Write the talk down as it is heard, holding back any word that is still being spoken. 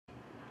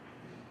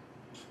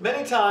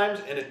Many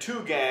times in a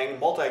two-gang,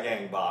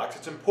 multi-gang box,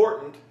 it's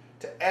important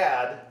to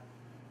add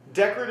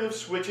decorative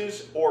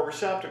switches or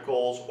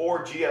receptacles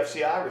or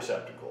GFCI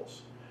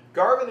receptacles.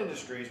 Garvin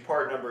Industries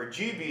part number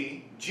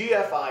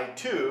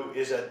GBGFI-2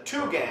 is a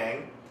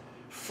two-gang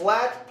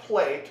flat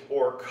plate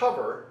or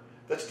cover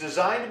that's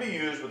designed to be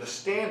used with a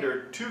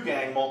standard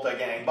two-gang,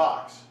 multi-gang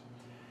box.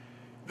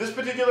 This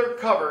particular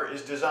cover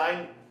is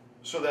designed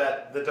so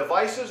that the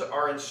devices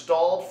are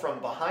installed from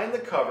behind the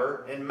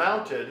cover and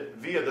mounted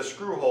via the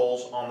screw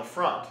holes on the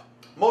front.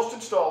 Most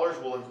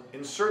installers will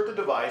insert the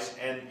device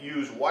and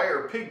use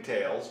wire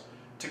pigtails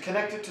to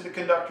connect it to the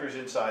conductors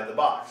inside the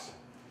box.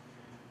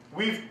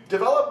 We've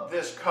developed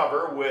this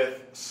cover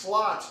with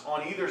slots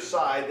on either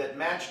side that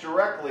match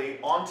directly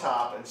on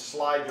top and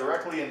slide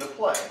directly into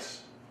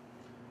place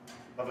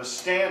of a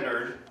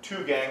standard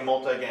two-gang,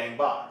 multi-gang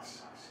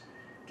box,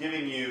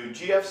 giving you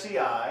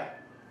GFCI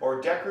or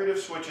decorative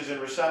switches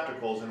and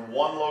receptacles in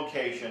one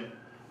location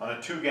on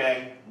a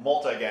two-gang,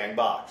 multi-gang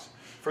box.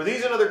 For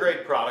these and other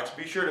great products,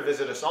 be sure to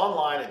visit us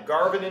online at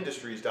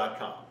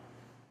garvinindustries.com.